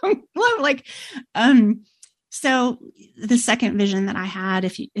 I don't like, so the second vision that I had,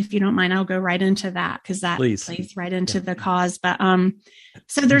 if you don't mind, I'll go right into that because that plays right into the cause. But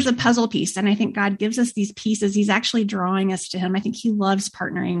so there's a puzzle piece, and I think God gives us these pieces. He's actually drawing us to him. I think he loves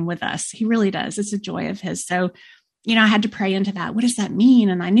partnering with us. He really does. It's a joy of his. So, I had to pray into that. What does that mean?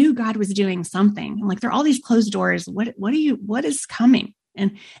 And I knew God was doing something. I'm like, there are all these closed doors. What is coming?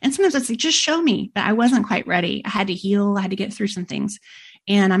 And sometimes it's like, just show me. But I wasn't quite ready. I had to heal. I had to get through some things.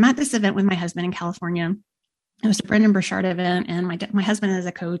 And I'm at this event with my husband in California. It was a Brendan Burchard event, and my husband is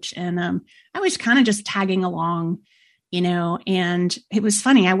a coach, and I was kind of just tagging along, and it was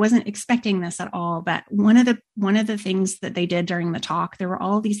funny. I wasn't expecting this at all, but one of the things that they did during the talk, there were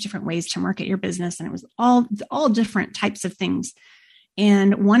all these different ways to market your business, and it was all different types of things.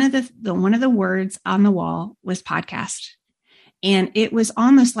 And one of the words on the wall was podcast, and it was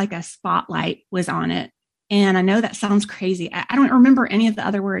almost like a spotlight was on it. And I know that sounds crazy. I don't remember any of the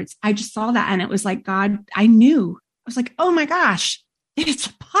other words. I just saw that. And it was like, God, I knew. I was like, oh my gosh, it's a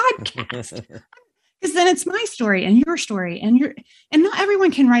podcast. Because then it's my story and your story. And not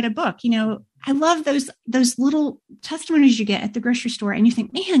everyone can write a book. I love those little testimonies you get at the grocery store. And you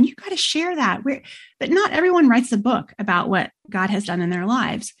think, man, you got to share that. But not everyone writes a book about what God has done in their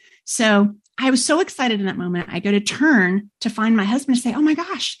lives. So I was so excited in that moment. I go to turn to find my husband to say, oh my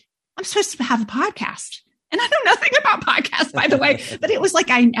gosh, I'm supposed to have a podcast. And I know nothing about podcasts, by the way, but it was like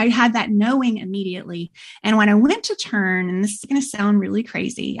I had that knowing immediately. And when I went to turn, and this is going to sound really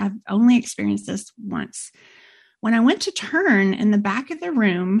crazy, I've only experienced this once. When I went to turn in the back of the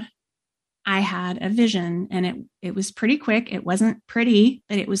room, I had a vision, and it was pretty quick. It wasn't pretty,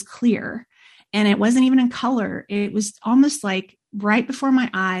 but it was clear. And it wasn't even in color. It was almost like right before my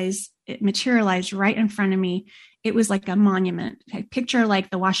eyes, it materialized right in front of me. It was like a monument. I picture like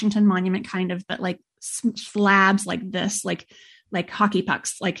the Washington Monument kind of, but like slabs like this, like hockey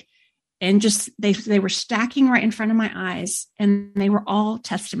pucks, and just they were stacking right in front of my eyes, and they were all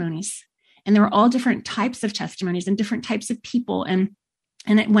testimonies, and there were all different types of testimonies and different types of people, and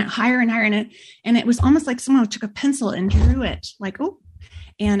it went higher and higher, and it was almost like someone took a pencil and drew it, like, oh,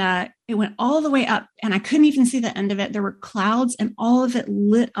 and it went all the way up, and I couldn't even see the end of it. There were clouds, and all of it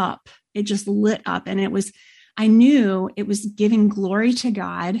lit up. It just lit up, and I knew it was giving glory to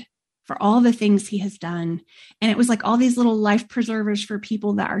God for all the things he has done. And it was like all these little life preservers for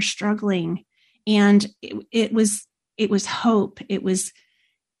people that are struggling. And it was hope. It was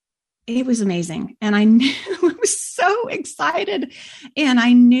amazing. And I knew, I was so excited, and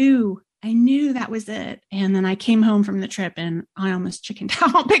I knew that was it. And then I came home from the trip, and I almost chickened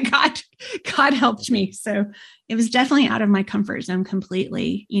out, but God helped me. So it was definitely out of my comfort zone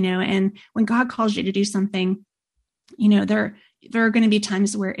completely, and when God calls you to do something, there are going to be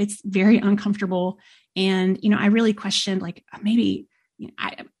times where it's very uncomfortable. And, I really questioned, like, maybe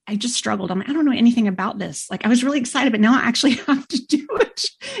I just struggled. I'm like, I don't know anything about this. Like, I was really excited, but now I actually have to do it,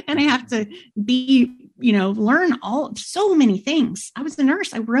 and I have to learn so many things. I was a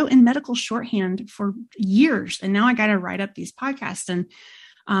nurse. I wrote in medical shorthand for years, and now I got to write up these podcasts.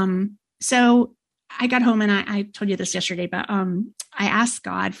 And, so I got home, and I told you this yesterday, but I asked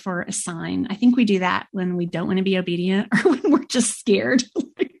God for a sign. I think we do that when we don't want to be obedient, or when we're just scared.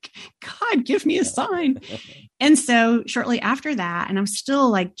 Like, God, give me a sign. And so shortly after that, and I'm still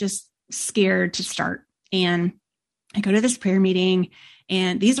like just scared to start. And I go to this prayer meeting,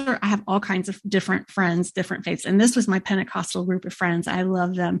 and I have all kinds of different friends, different faiths. And this was my Pentecostal group of friends. I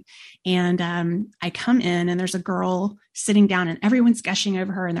love them. And I come in, and there's a girl sitting down, and everyone's gushing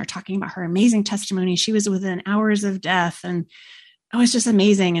over her, and they're talking about her amazing testimony. She was within hours of death, and it's just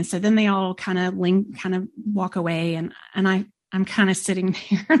amazing. And so then they all kind of walk away, and I'm kind of sitting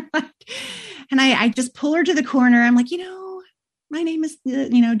there, and I just pull her to the corner. I'm like, my name is,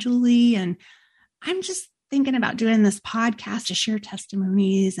 Julie, and I'm just thinking about doing this podcast to share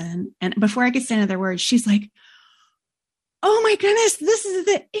testimonies. And before I could say another word, she's like, oh my goodness, this is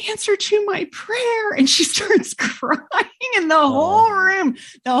the answer to my prayer. And she starts crying, and the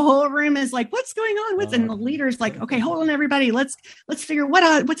whole room is like, what's going on? And the leader's like, okay, hold on, everybody. Let's figure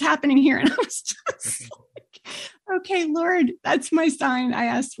what's happening here. And I was just like, okay, Lord, that's my sign. I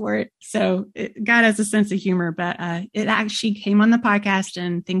asked for it. So God has a sense of humor, but it actually came on the podcast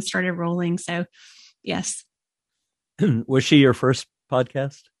and things started rolling. So yes. Was she your first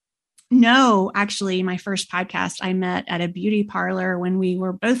podcast? No, actually, my first podcast I met at a beauty parlor when we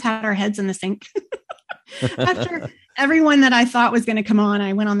were both had our heads in the sink. After everyone that I thought was going to come on,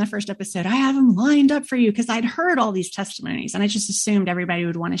 I went on the first episode. I have them lined up for you because I'd heard all these testimonies and I just assumed everybody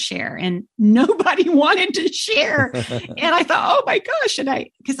would want to share, and nobody wanted to share. And I thought, oh my gosh,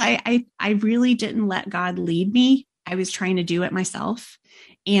 because I really didn't let God lead me. I was trying to do it myself.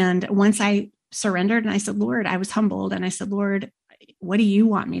 And once I surrendered and I said, Lord, I was humbled. And I said, Lord, what do you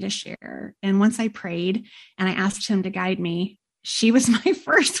want me to share? And once I prayed and I asked him to guide me, she was my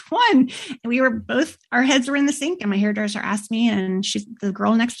first one. And we were both, our heads were in the sink, and my hairdresser asked me, and the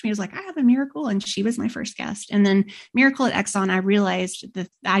girl next to me was like, I have a miracle. And she was my first guest. And then Miracle at Exxon, I realized that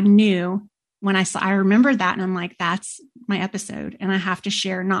I knew when I remembered that, and I'm like, that's my episode. And I have to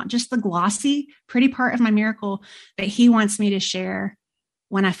share not just the glossy, pretty part of my miracle, but he wants me to share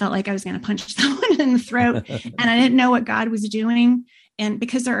when I felt like I was going to punch someone in the throat and I didn't know what God was doing. And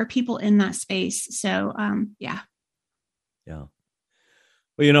because there are people in that space. So, yeah. Yeah.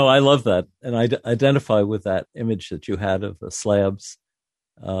 Well, I love that. And I identify with that image that you had of the slabs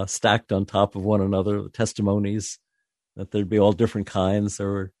stacked on top of one another, the testimonies, that there'd be all different kinds,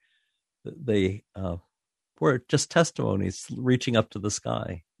 or they were just testimonies reaching up to the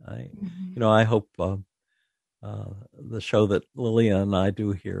sky. I hope the show that Lilia and I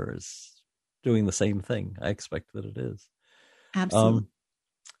do here is doing the same thing. I expect that it is. Absolutely.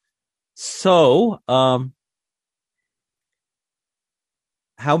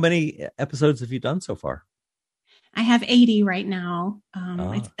 How many episodes have you done so far? I have 80 right now.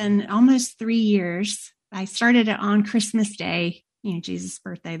 It's been almost 3 years. I started it on Christmas Day, Jesus'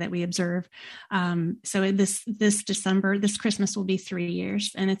 birthday that we observe. So this December, this Christmas will be 3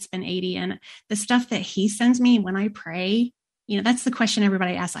 years, and it's been 80. And the stuff that he sends me when I pray, that's the question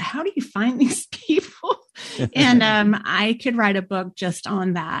everybody asks. Like, how do you find these people? And I could write a book just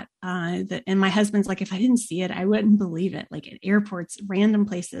on that. And my husband's like, if I didn't see it, I wouldn't believe it. Like at airports, random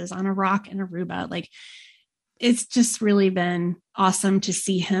places, on a rock in Aruba. Like, it's just really been awesome to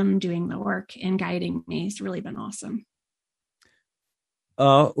see him doing the work and guiding me. It's really been awesome.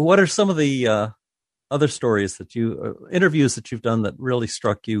 What are some of the other stories interviews that you've done that really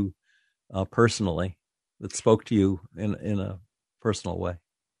struck you personally, that spoke to you in a personal way?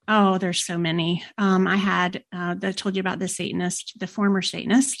 Oh, there's so many. I had that told you about the former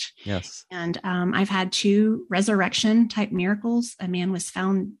Satanist. Yes. And I've had 2 resurrection type miracles. A man was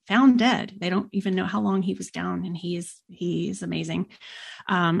found dead. They don't even know how long he was down, and he is amazing.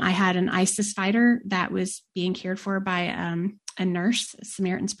 I had an ISIS fighter that was being cared for by a nurse, a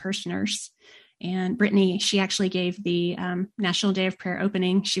Samaritan's Purse nurse. And Brittany, she actually gave the National Day of Prayer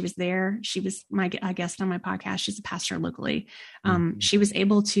opening. She was there. She was my guest on my podcast. She's a pastor locally. She was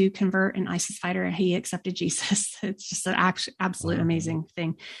able to convert an ISIS fighter, and he accepted Jesus. It's just an absolute amazing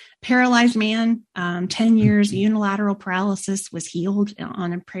thing. Paralyzed man, 10 years, unilateral paralysis, was healed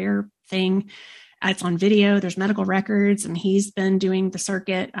on a prayer thing. It's on video. There's medical records, and he's been doing the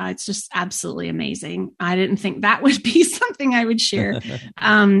circuit. It's just absolutely amazing. I didn't think that would be something I would share.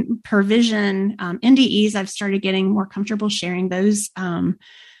 Provision, NDEs, I've started getting more comfortable sharing those.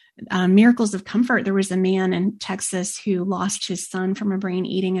 Miracles of comfort. There was a man in Texas who lost his son from a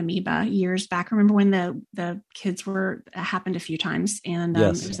brain-eating amoeba years back. Remember when the kids happened a few times, and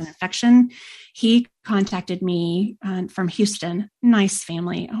yes. It was an infection. He contacted me from Houston. Nice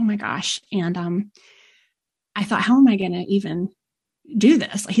family. Oh my gosh. And I thought, how am I going to even do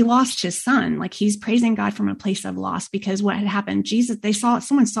this? He lost his son. Like, he's praising God from a place of loss, because what had happened,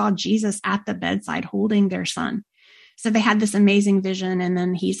 someone saw Jesus at the bedside holding their son. So they had this amazing vision, and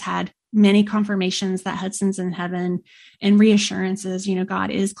then he's had many confirmations that Hudson's in heaven, and reassurances,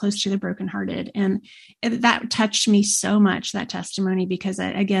 God is close to the brokenhearted. And that touched me so much, that testimony, because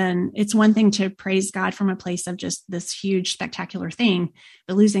again, it's one thing to praise God from a place of just this huge, spectacular thing,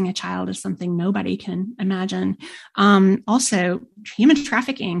 but losing a child is something nobody can imagine. Also, human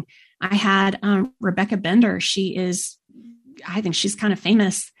trafficking. I had Rebecca Bender. I think she's kind of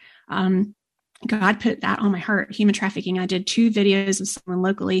famous. God put that on my heart, human trafficking. I did 2 videos of someone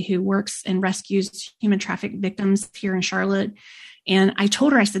locally who works and rescues human traffic victims here in Charlotte. And I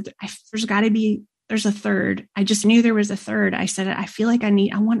told her, I said, there's got to be there's a third. I just knew there was a third. I said, I feel like I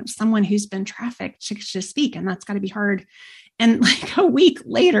want someone who's been trafficked to speak, and that's got to be hard. And like a week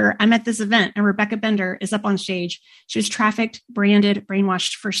later, I'm at this event and Rebecca Bender is up on stage. She was trafficked, branded,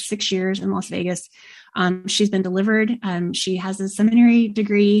 brainwashed for 6 years in Las Vegas. She's been delivered. She has a seminary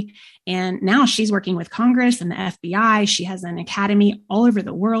degree, and now she's working with Congress and the FBI. She has an academy all over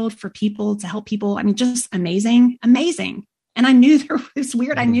the world for people to help people. I mean, just amazing, amazing. And I knew there was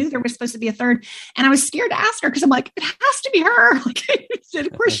weird. I knew there was supposed to be a third, and I was scared to ask her because I'm like, it has to be her. Like,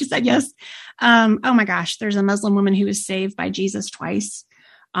 of course she said yes. Oh my gosh. There's a Muslim woman who was saved by Jesus twice.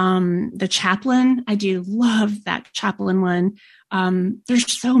 The chaplain, I do love that chaplain one. There's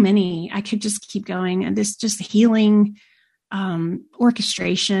so many, I could just keep going. And this just healing,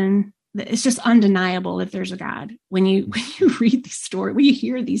 orchestration. It's just undeniable that there's a God when you read these stories, when you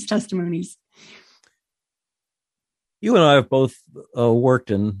hear these testimonies. You and I have both worked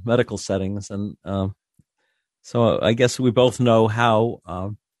in medical settings, and so I guess we both know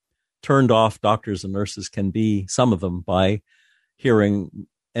how turned off doctors and nurses can be, some of them, by hearing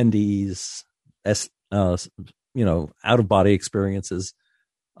NDEs, out-of-body experiences,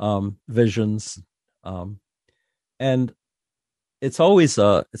 visions, and it's always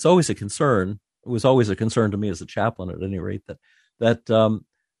a concern. It was always a concern to me as a chaplain, at any rate, that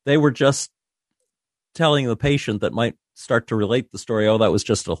they were just telling the patient that might start to relate the story. Oh, that was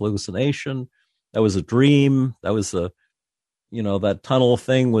just a hallucination. That was a dream. That was that tunnel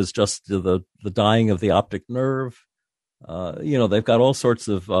thing was just the dying of the optic nerve. They've got all sorts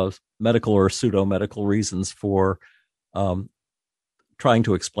of medical or pseudo-medical reasons for trying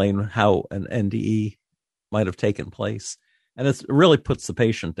to explain how an NDE might have taken place. And it really puts the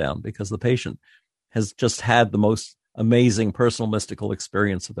patient down, because the patient has just had the most amazing personal mystical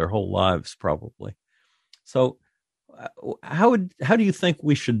experience of their whole lives, probably. So how do you think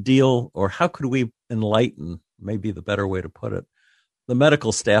we should deal, or how could we enlighten, maybe the better way to put it, the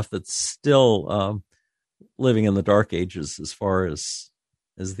medical staff that's still living in the dark ages as far as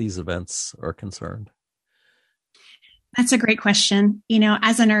these events are concerned? That's a great question.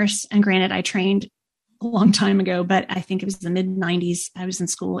 As a nurse, and granted, I trained a long time ago, but I think it was the mid-90s, I was in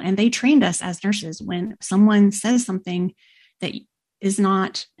school, and they trained us as nurses. When someone says something that is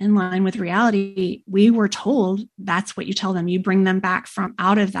not in line with reality, we were told that's what you tell them. You bring them back from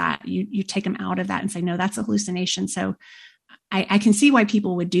out of that. You take them out of that and say, no, that's a hallucination. So I can see why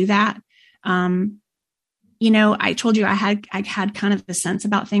people would do that. I told you I had kind of the sense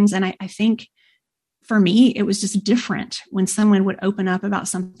about things. And I think for me, it was just different when someone would open up about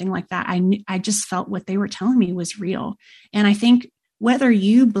something like that. I just felt what they were telling me was real. And I think whether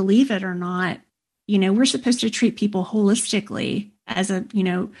you believe it or not, we're supposed to treat people holistically as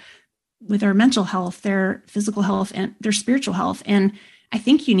with their mental health, their physical health, and their spiritual health. And I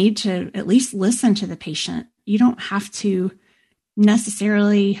think you need to at least listen to the patient. You don't have to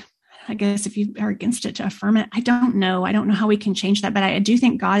necessarily, I guess, if you are against it, to affirm it. I don't know how we can change that, but I do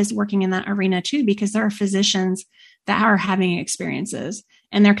think God is working in that arena too, because there are physicians that are having experiences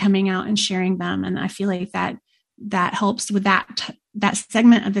and they're coming out and sharing them. And I feel like that helps with that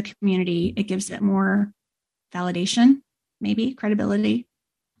segment of the community. It gives it more validation, maybe credibility.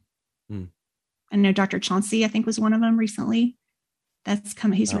 I know Dr. Chauncey, I think, was one of them recently.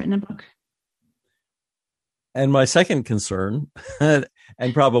 He's written a book. And my second concern, and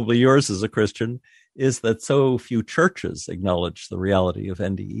probably yours as a Christian, is that so few churches acknowledge the reality of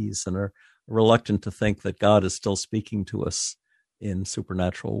NDEs and are reluctant to think that God is still speaking to us in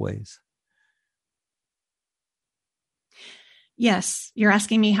supernatural ways. Yes, you're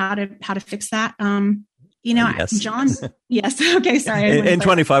asking me how to fix that. Yes. John. Yes. Okay. Sorry. In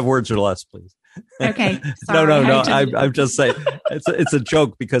 25 words or less, please. Okay. Sorry. No. I'm just saying it's a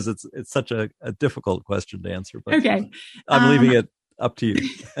joke because it's such a difficult question to answer. But okay. I'm leaving it up to you.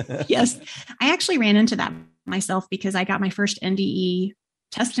 Yes. I actually ran into that myself because I got my first NDE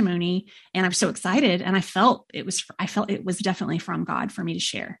testimony and I was so excited, and I felt it was definitely from God for me to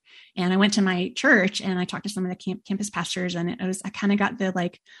share. And I went to my church and I talked to some of the campus pastors, and I kind of got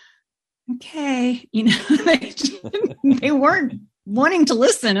the okay, they weren't wanting to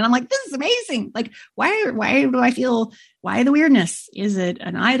listen. And I'm like, this is amazing. Like, why do I feel, why the weirdness? Is it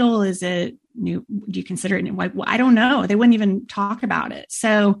an idol? Is it new? Do you consider it? I don't know. They wouldn't even talk about it.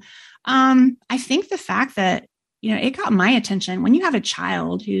 So I think the fact that, it got my attention when you have a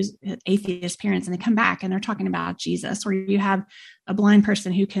child who's atheist parents and they come back and they're talking about Jesus, or you have a blind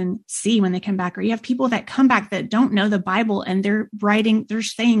person who can see when they come back, or you have people that come back that don't know the Bible and they're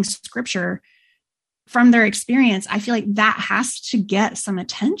saying scripture from their experience. I feel like that has to get some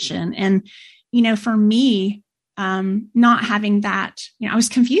attention. And, for me, not having that, I was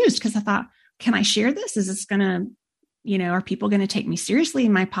confused because I thought, can I share this? Is this going to, are people going to take me seriously?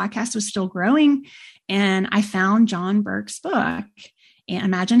 And my podcast was still growing. And I found John Burke's book,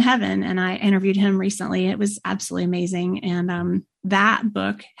 Imagine Heaven. And I interviewed him recently. It was absolutely amazing. And that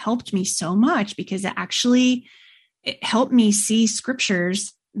book helped me so much because it helped me see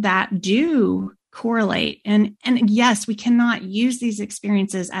scriptures that do correlate. And yes, we cannot use these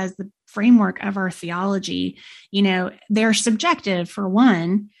experiences as the framework of our theology. They're subjective for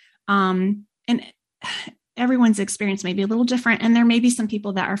one. And everyone's experience may be a little different. And there may be some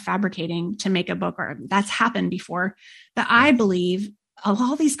people that are fabricating to make a book, or that's happened before. But I believe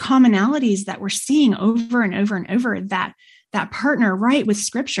all these commonalities that we're seeing over and over and over that partner right with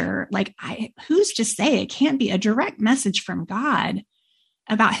scripture, who's to say it can't be a direct message from God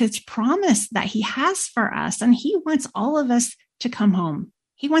about his promise that he has for us. And he wants all of us to come home.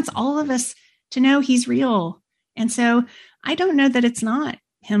 He wants all of us to know he's real. And so I don't know that it's not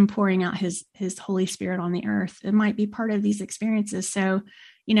him pouring out his Holy Spirit on the earth. It might be part of these experiences. So,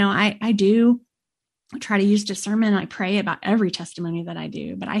 I do try to use discernment. I pray about every testimony that I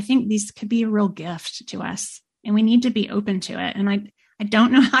do, but I think these could be a real gift to us, and we need to be open to it. And I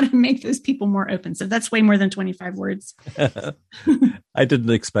don't know how to make those people more open. So that's way more than 25 words. I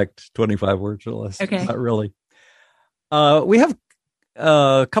didn't expect 25 words or less. Okay. Not really. We have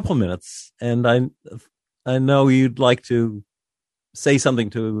a couple minutes, and I know you'd like to say something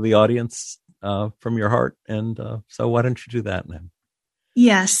to the audience from your heart. And so why don't you do that now?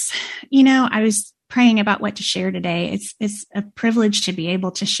 Yes. I was praying about what to share today. It's a privilege to be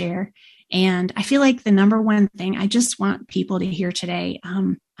able to share. And I feel like the number one thing I just want people to hear today,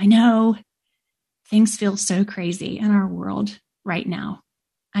 I know things feel so crazy in our world right now.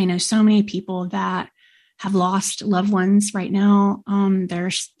 I know so many people that have lost loved ones right now.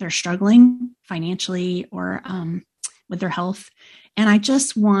 They're struggling financially or with their health. And I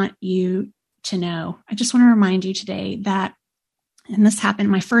just want you to know, I just want to remind you today that, and this happened,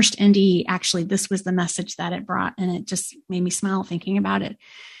 my first NDE, actually, this was the message that it brought, and it just made me smile thinking about it.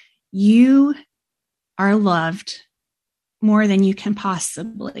 You are loved more than you can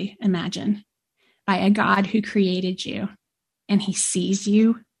possibly imagine by a God who created you, and he sees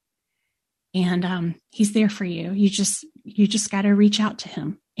you, and he's there for you. You just got to reach out to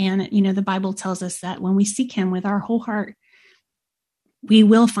him. And, the Bible tells us that when we seek him with our whole heart, we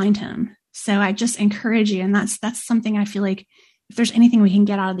will find him. So I just encourage you. And that's something I feel like if there's anything we can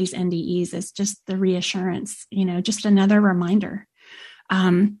get out of these NDEs, it's just the reassurance, just another reminder.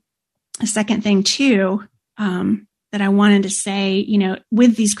 A second thing too, that I wanted to say,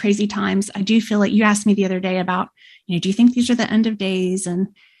 with these crazy times, I do feel like you asked me the other day about, do you think these are the end of days? And,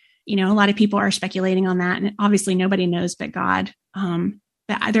 a lot of people are speculating on that. And obviously nobody knows but God.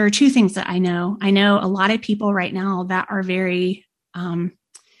 But there are two things that I know. I know a lot of people right now that are very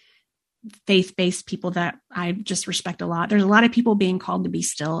faith-based people that I just respect a lot. There's a lot of people being called to be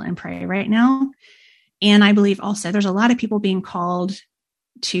still and pray right now. And I believe also there's a lot of people being called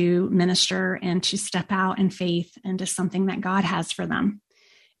to minister and to step out in faith into something that God has for them.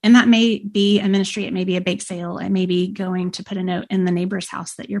 And that may be a ministry. It may be a bake sale. It may be going to put a note in the neighbor's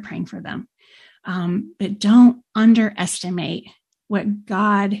house that you're praying for them. But don't underestimate what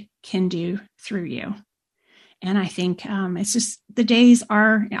God can do through you. And I think it's just the days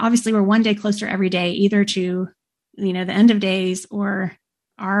are, obviously we're one day closer every day, either to, the end of days or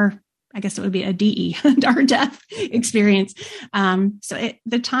I guess it would be a DE, our death experience. So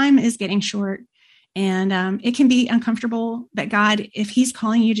the time is getting short, and it can be uncomfortable. But God, if he's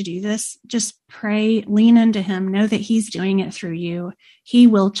calling you to do this, just pray, lean into him, know that he's doing it through you. He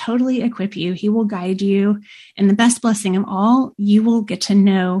will totally equip you. He will guide you. And the best blessing of all, you will get to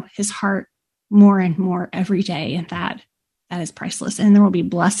know his heart more and more every day. And that is priceless. And there will be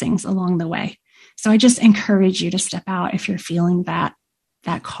blessings along the way. So I just encourage you to step out if you're feeling that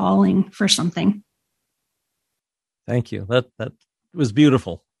calling for something. Thank you. That was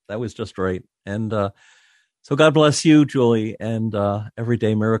beautiful. That was just right. And so God bless you, Julie, and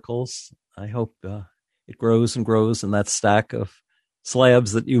Everyday Miracles. I hope it grows and grows, and that stack of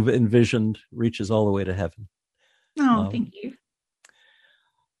slabs that you've envisioned reaches all the way to heaven. Oh, thank you.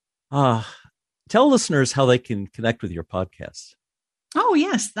 Tell listeners how they can connect with your podcast. Oh,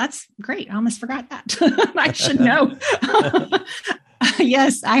 yes, that's great. I almost forgot that. I should know.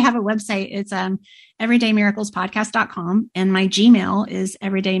 Yes, I have a website. It's everydaymiraclespodcast.com, and my Gmail is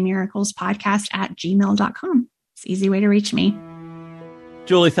everydaymiraclespodcast@gmail.com. It's an easy way to reach me.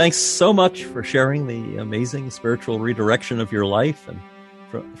 Julie, thanks so much for sharing the amazing spiritual redirection of your life and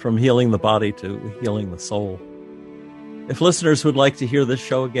from healing the body to healing the soul. If listeners would like to hear this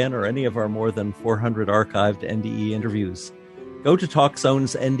show again or any of our more than 400 archived NDE interviews, Go to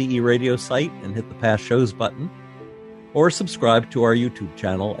TalkZone's NDE Radio site and hit the Past Shows button, or subscribe to our YouTube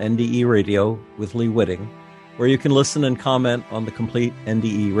channel, NDE Radio with Lee Witting, where you can listen and comment on the complete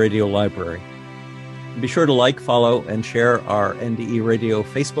NDE Radio library. And be sure to like, follow, and share our NDE Radio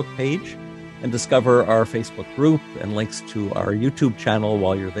Facebook page, and discover our Facebook group and links to our YouTube channel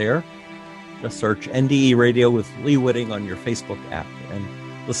while you're there. Just search NDE Radio with Lee Witting on your Facebook app. And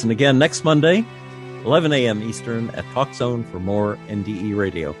listen again next Monday, 11 a.m. Eastern at TalkZone for more NDE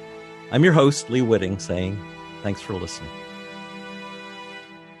Radio. I'm your host, Lee Witting, saying thanks for listening.